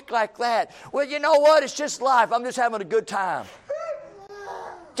them and act like that? Well, you know what? It's just life. I'm just having a good time.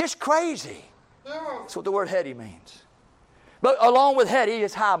 Just crazy. That's what the word heady means. But along with heady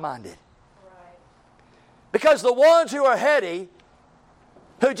is highminded. Because the ones who are heady,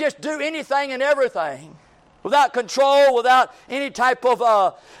 who just do anything and everything, without control, without any type of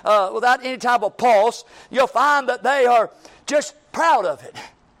pulse, you'll find that they are just proud of it.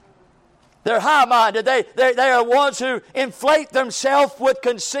 They're high-minded. They are ones who inflate themselves with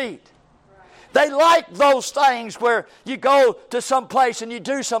conceit. They like those things where you go to some place and you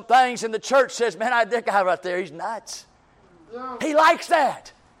do some things and the church says, man, that guy right there, he's nuts. Yeah. He likes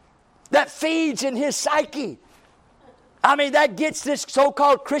that. That feeds in his psyche. I mean, that gets this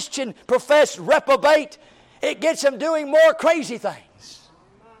so-called Christian professed reprobate, it gets him doing more crazy things.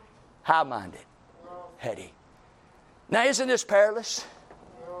 High-minded. Heady. Now, isn't this perilous?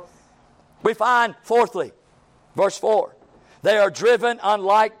 We find, fourthly, verse 4. They are driven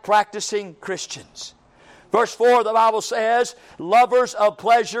unlike practicing Christians. Verse 4, the Bible says, lovers of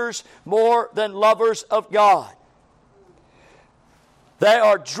pleasures more than lovers of God. They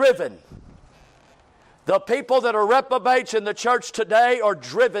are driven. The people that are reprobates in the church today are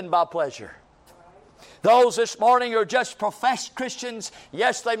driven by pleasure. Those this morning are just professed Christians.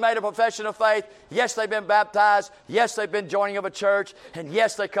 Yes, they made a profession of faith. Yes, they've been baptized. Yes, they've been joining of a church. And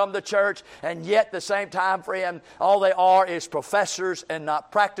yes, they come to church. And yet, at the same time, friend, all they are is professors and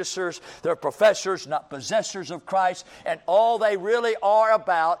not practicers. They're professors, not possessors of Christ. And all they really are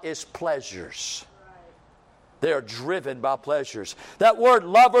about is pleasures. They are driven by pleasures. That word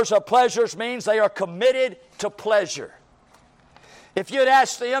lovers of pleasures means they are committed to pleasure. If you'd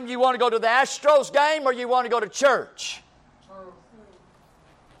ask them, you want to go to the Astros game or you want to go to church?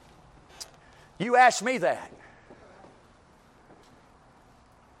 You ask me that.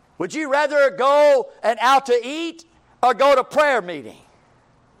 Would you rather go and out to eat or go to prayer meeting?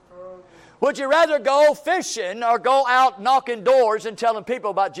 Would you rather go fishing or go out knocking doors and telling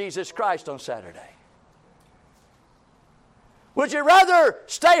people about Jesus Christ on Saturday? Would you rather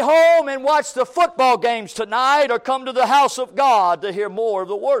stay home and watch the football games tonight or come to the house of God to hear more of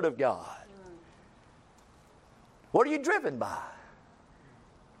the Word of God? What are you driven by?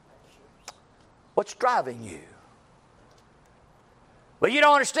 What's driving you? Well, you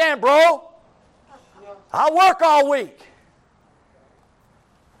don't understand, bro. I work all week.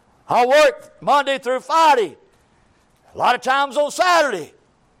 I work Monday through Friday. A lot of times on Saturday.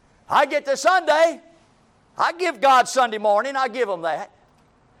 I get to Sunday. I give God Sunday morning. I give Him that.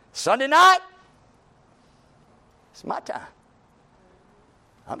 Sunday night, it's my time.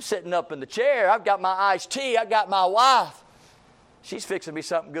 I'm sitting up in the chair. I've got my iced tea. I've got my wife. She's fixing me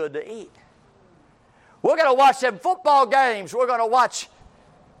something good to eat. We're going to watch them football games. We're going to watch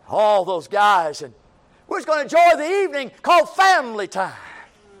all those guys. And we're just going to enjoy the evening called family time.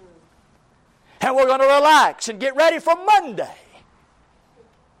 And we're going to relax and get ready for Monday.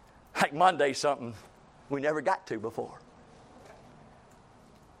 Like Monday's something we never got to before.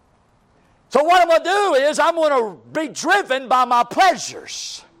 So what I'm going to do is I'm going to be driven by my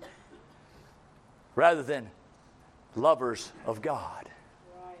pleasures rather than lovers of God.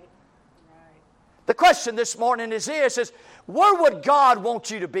 The question this morning is this, is where would God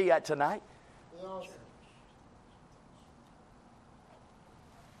want you to be at tonight?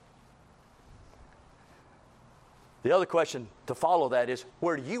 The other question to follow that is,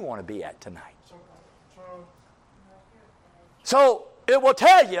 where do you want to be at tonight? So it will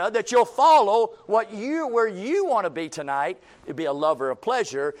tell you that you'll follow where you want to be tonight. You'll be a lover of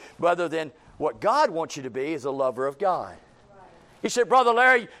pleasure rather than what God wants you to be is a lover of God. You said, Brother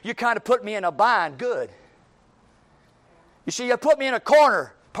Larry, you kind of put me in a bind. Good. You see, you put me in a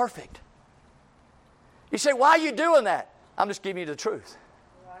corner. Perfect. You say, why are you doing that? I'm just giving you the truth.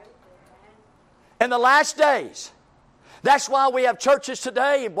 In the last days, that's why we have churches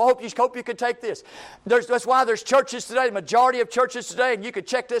today, and I hope you can take this. That's why there's churches today, the majority of churches today, and you could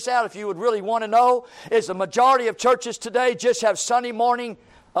check this out if you would really want to know, is the majority of churches today just have Sunday morning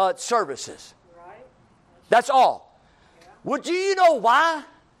services. Right. That's all. Yeah. Would you know why?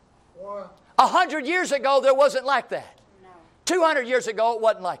 100 years ago, there wasn't like that. No. 200 years ago, it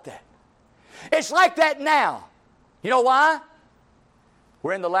wasn't like that. It's like that now. You know why?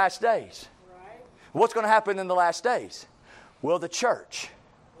 We're in the last days. Right. What's going to happen in the last days? Well, the church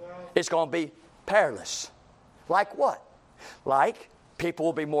is going to be perilous. Like what? Like people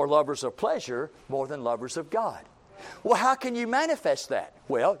will be more lovers of pleasure more than lovers of God. Well, how can you manifest that?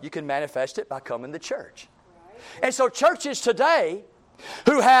 Well, you can manifest it by coming to church. And so churches today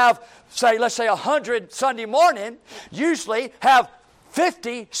who have, let's say 100 Sunday morning, usually have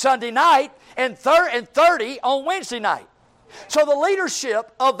 50 Sunday night and 30 on Wednesday night. So the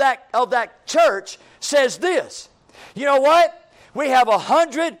leadership of that church says this. You know what? We have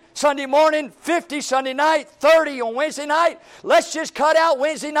 100 Sunday morning, 50 Sunday night, 30 on Wednesday night. Let's just cut out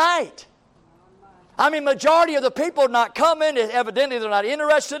Wednesday night. I mean, majority of the people are not coming. Evidently, they're not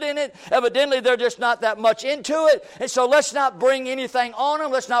interested in it. Evidently, they're just not that much into it. And so let's not bring anything on them.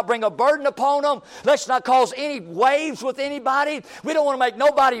 Let's not bring a burden upon them. Let's not cause any waves with anybody. We don't want to make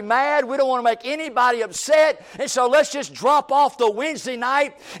nobody mad. We don't want to make anybody upset. And so let's just drop off the Wednesday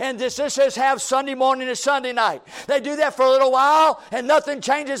night and this says have Sunday morning and Sunday night. They do that for a little while and nothing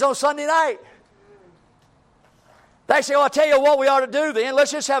changes on Sunday night. They say, well, I'll tell you what we ought to do then.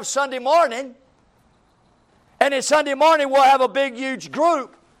 Let's just have Sunday morning. And then Sunday morning we'll have a big, huge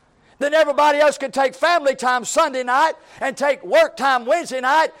group. Then everybody else can take family time Sunday night and take work time Wednesday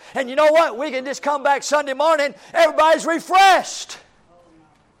night. And you know what? We can just come back Sunday morning. Everybody's refreshed.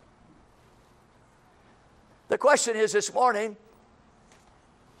 The question is this morning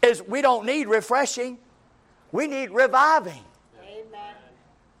is we don't need refreshing. We need reviving. Amen.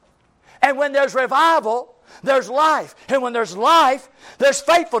 And when there's revival, there's life. And when there's life, there's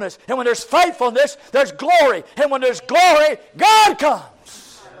faithfulness. And when there's faithfulness, there's glory. And when there's glory, God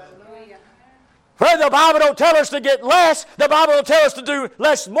comes. Hallelujah. Friend, the Bible don't tell us to get less. The Bible don't tell us to do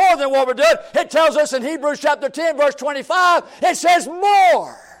less more than what we're doing. It tells us in Hebrews chapter 10, verse 25, it says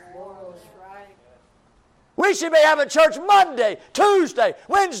more. We should be having church Monday, Tuesday,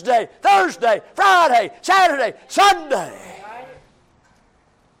 Wednesday, Thursday, Friday, Saturday, Sunday.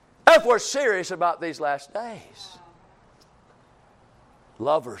 If we're serious about these last days.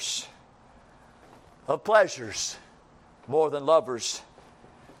 Lovers of pleasures more than lovers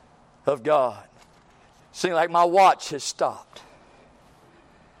of God. Seems like my watch has stopped.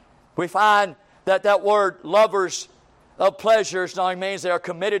 We find that word lovers of pleasures not only means they are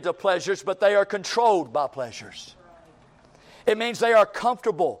committed to pleasures, but they are controlled by pleasures. It means they are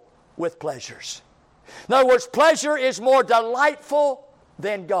comfortable with pleasures. In other words, pleasure is more delightful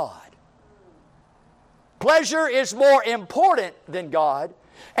than God. Pleasure is more important than God,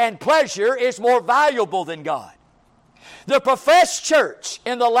 and pleasure is more valuable than God. The professed church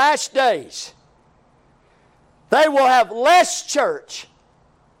in the last days, they will have less church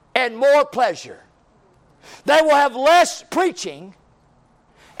and more pleasure. They will have less preaching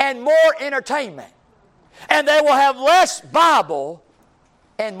and more entertainment. And they will have less Bible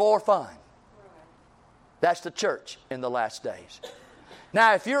and more fun. That's the church in the last days.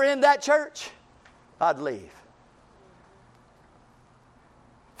 Now, if you're in that church, I'd leave.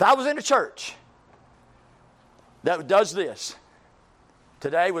 If I was in a church that does this,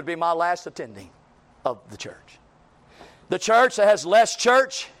 today would be my last attending of the church. The church that has less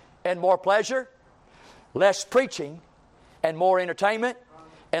church and more pleasure, less preaching and more entertainment,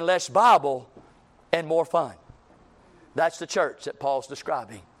 and less Bible and more fun. That's the church that Paul's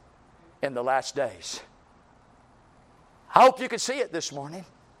describing in the last days. I hope you can see it this morning.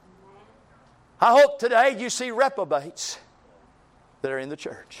 I hope today you see reprobates that are in the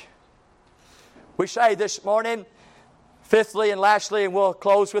church. We say this morning, fifthly and lastly, and we'll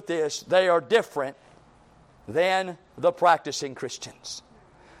close with this, they are different than the practicing Christians.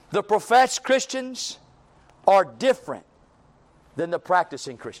 The professed Christians are different than the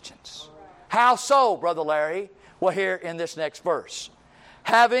practicing Christians. How so, Brother Larry? Well, here in this next verse.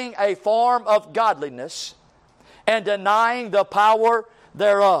 Having a form of godliness and denying the power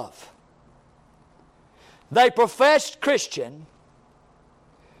thereof. They professed Christian.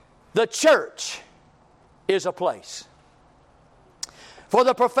 The church is a place. For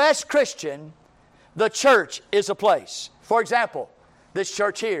the professed Christian, the church is a place. For example, this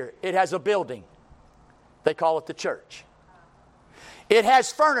church here, it has a building. They call it the church. It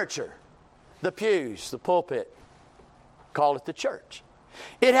has furniture, the pews, the pulpit. Call it the church.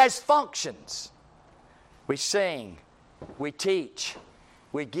 It has functions. We sing, we teach,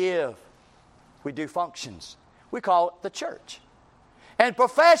 we give, we do functions. We call it the church. And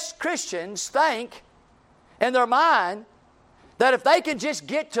professed Christians think in their mind that if they can just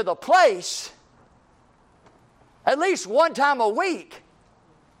get to the place at least one time a week,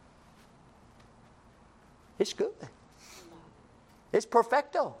 it's good. It's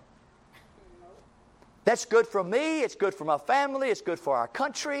perfecto. That's good for me. It's good for my family. It's good for our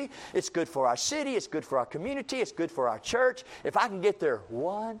country. It's good for our city. It's good for our community. It's good for our church. If I can get there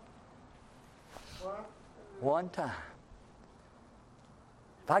one time.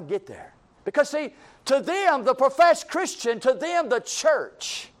 If I can get there. Because see, to them, the professed Christian, to them, the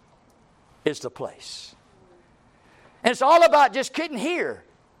church is the place. And it's all about just getting here,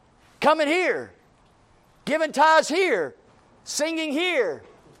 coming here, giving tithes here, singing here,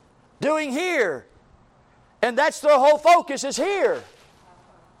 doing here. And that's their whole focus is here.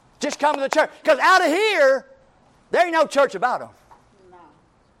 Just come to the church. Because out of here, there ain't no church about them. No.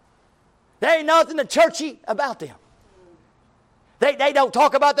 There ain't nothing churchy about them. They don't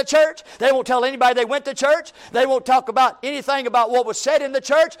talk about the church. They won't tell anybody they went to church. They won't talk about anything about what was said in the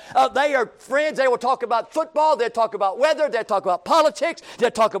church. They are friends. They will talk about football. They'll talk about weather. They'll talk about politics.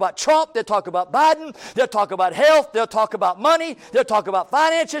 They'll talk about Trump. They'll talk about Biden. They'll talk about health. They'll talk about money. They'll talk about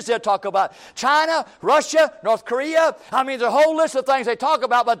finances. They'll talk about China, Russia, North Korea. I mean, there's a whole list of things they talk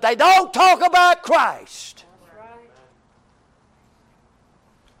about, but they don't talk about Christ.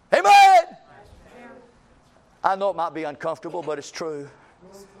 Amen. I know it might be uncomfortable, but it's true.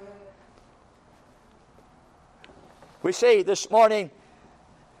 We see this morning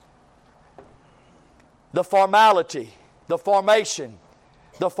the formality, the formation,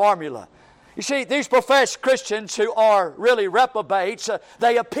 the formula. You see, these professed Christians who are really reprobates,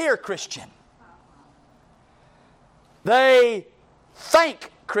 they appear Christian. They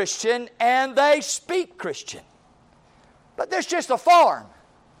think Christian and they speak Christian. But there's just a form,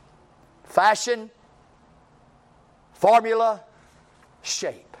 fashion, formula,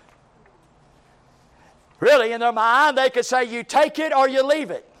 shape. Really, in their mind, they could say you take it or you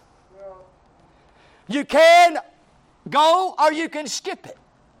leave it. You can go or you can skip it.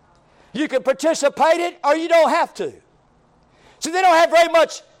 You can participate it or you don't have to. See, they don't have very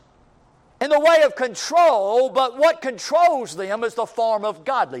much in the way of control, but what controls them is the form of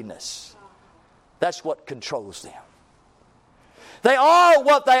godliness. That's what controls them. They are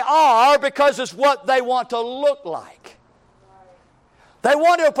what they are because it's what they want to look like. They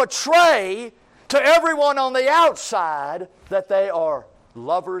want to portray to everyone on the outside that they are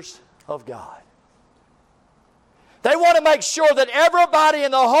lovers of God. They want to make sure that everybody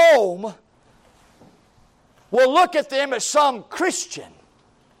in the home will look at them as some Christian.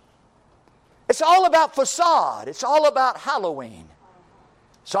 It's all about facade. It's all about Halloween.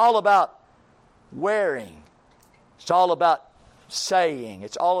 It's all about wearing. It's all about saying.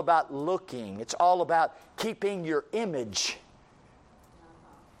 It's all about looking. It's all about keeping your image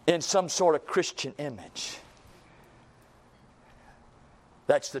in some sort of Christian image.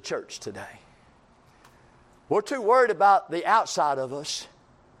 That's the church today. We're too worried about the outside of us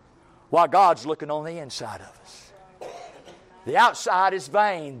while God's looking on the inside of us. The outside is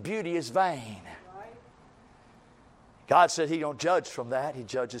vain. Beauty is vain. God said He don't judge from that. He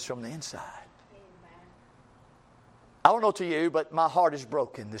judges from the inside. I don't know to you, but my heart is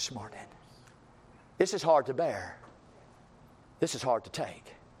broken this morning. This is hard to bear. This is hard to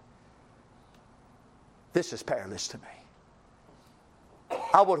take. This is perilous to me.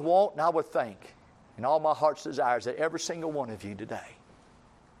 I would want and I would think in all my heart's desires that every single one of you today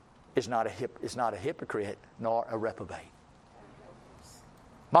is not a hypocrite nor a reprobate.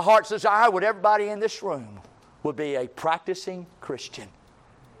 My heart's desire would everybody in this room would be a practicing Christian,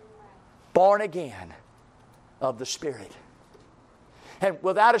 born again of the Spirit. And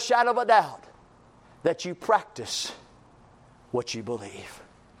without a shadow of a doubt, that you practice what you believe.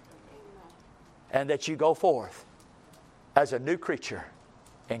 And that you go forth as a new creature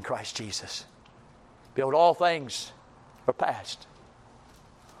in Christ Jesus. Behold, all things are past.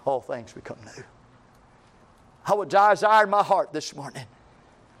 All things become new. I would desire in my heart this morning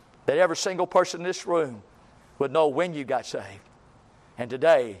that every single person in this room would know when you got saved. And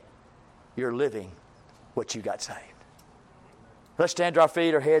today, you're living what you got saved. Let's stand to our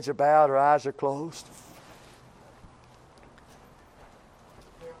feet, our heads are bowed, our eyes are closed.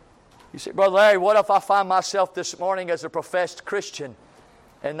 You say, Brother Larry, what if I find myself this morning as a professed Christian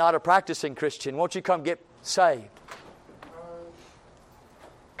and not a practicing Christian? Won't you come get saved?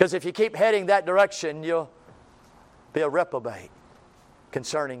 Because if you keep heading that direction, you'll be a reprobate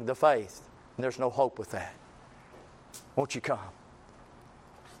concerning the faith. And there's no hope with that. Won't you come?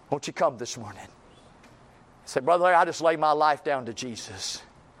 Won't you come this morning? Say, Brother Larry, I just lay my life down to Jesus.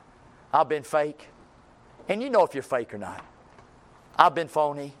 I've been fake. And you know if you're fake or not. I've been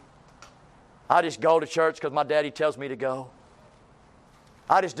phony. I just go to church because my daddy tells me to go.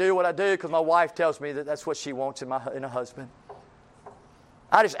 I just do what I do because my wife tells me that that's what she wants in a husband.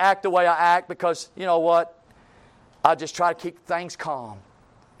 I just act the way I act because, you know what? I just try to keep things calm.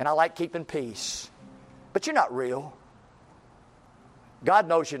 And I like keeping peace. But you're not real. God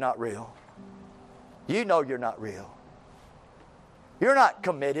knows you're not real. You know you're not real. You're not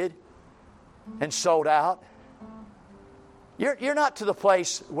committed and sold out. You're not to the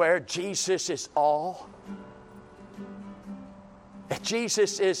place where Jesus is all. That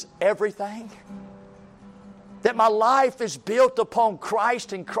Jesus is everything. That my life is built upon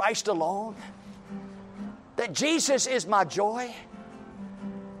Christ and Christ alone. That Jesus is my joy.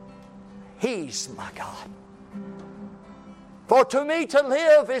 He's my God. For to me to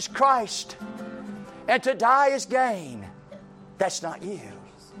live is Christ, and to die is gain. That's not you.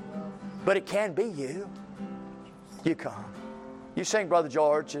 But it can be you. You come. You sing, Brother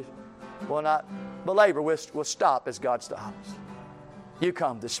George. We'll not belabor. We'll stop as God stops. You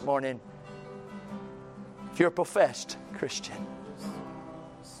come this morning. If you're a professed Christian.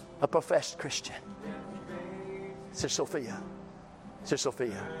 A professed Christian. Sister Sophia. Sister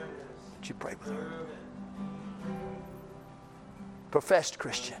Sophia. Would you pray with her? Professed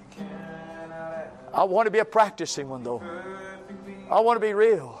Christian. I want to be a practicing one though. I want to be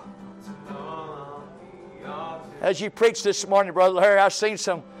real. As you preached this morning, Brother Larry, I've seen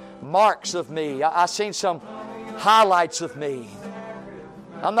some marks of me. I've seen some highlights of me.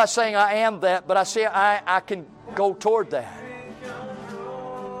 I'm not saying I am that, but I see I can go toward that.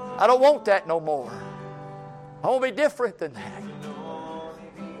 I don't want that no more. I want to be different than that.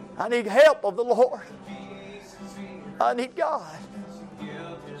 I need help of the Lord. I need God.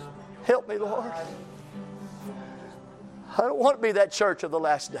 Help me, Lord. I don't want to be that church of the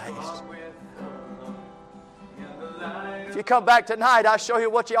last days. If you come back tonight, I'll show you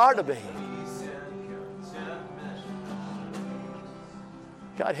what you are to be.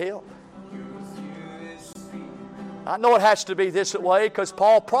 God help. I know it has to be this way because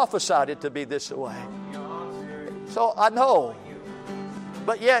Paul prophesied it to be this way. So I know.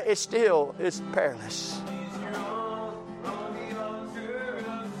 But yet it still is perilous.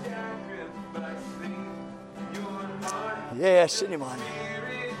 Yes, anyone.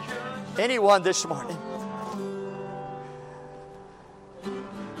 Anyone this morning.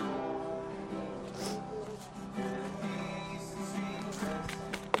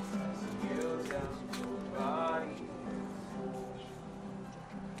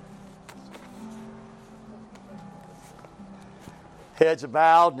 Heads are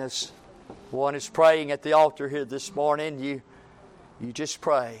bowed, and as one is praying at the altar here this morning, you just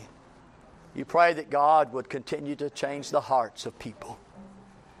pray. You pray that God would continue to change the hearts of people.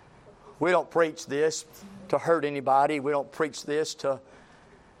 We don't preach this to hurt anybody. We don't preach this to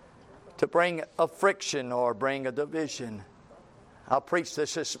bring a friction or bring a division. I'll preach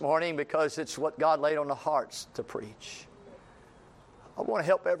this morning because it's what God laid on the hearts to preach. I want to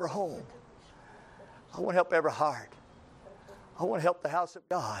help every home. I want to help every heart. I want to help the house of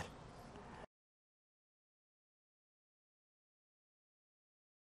God.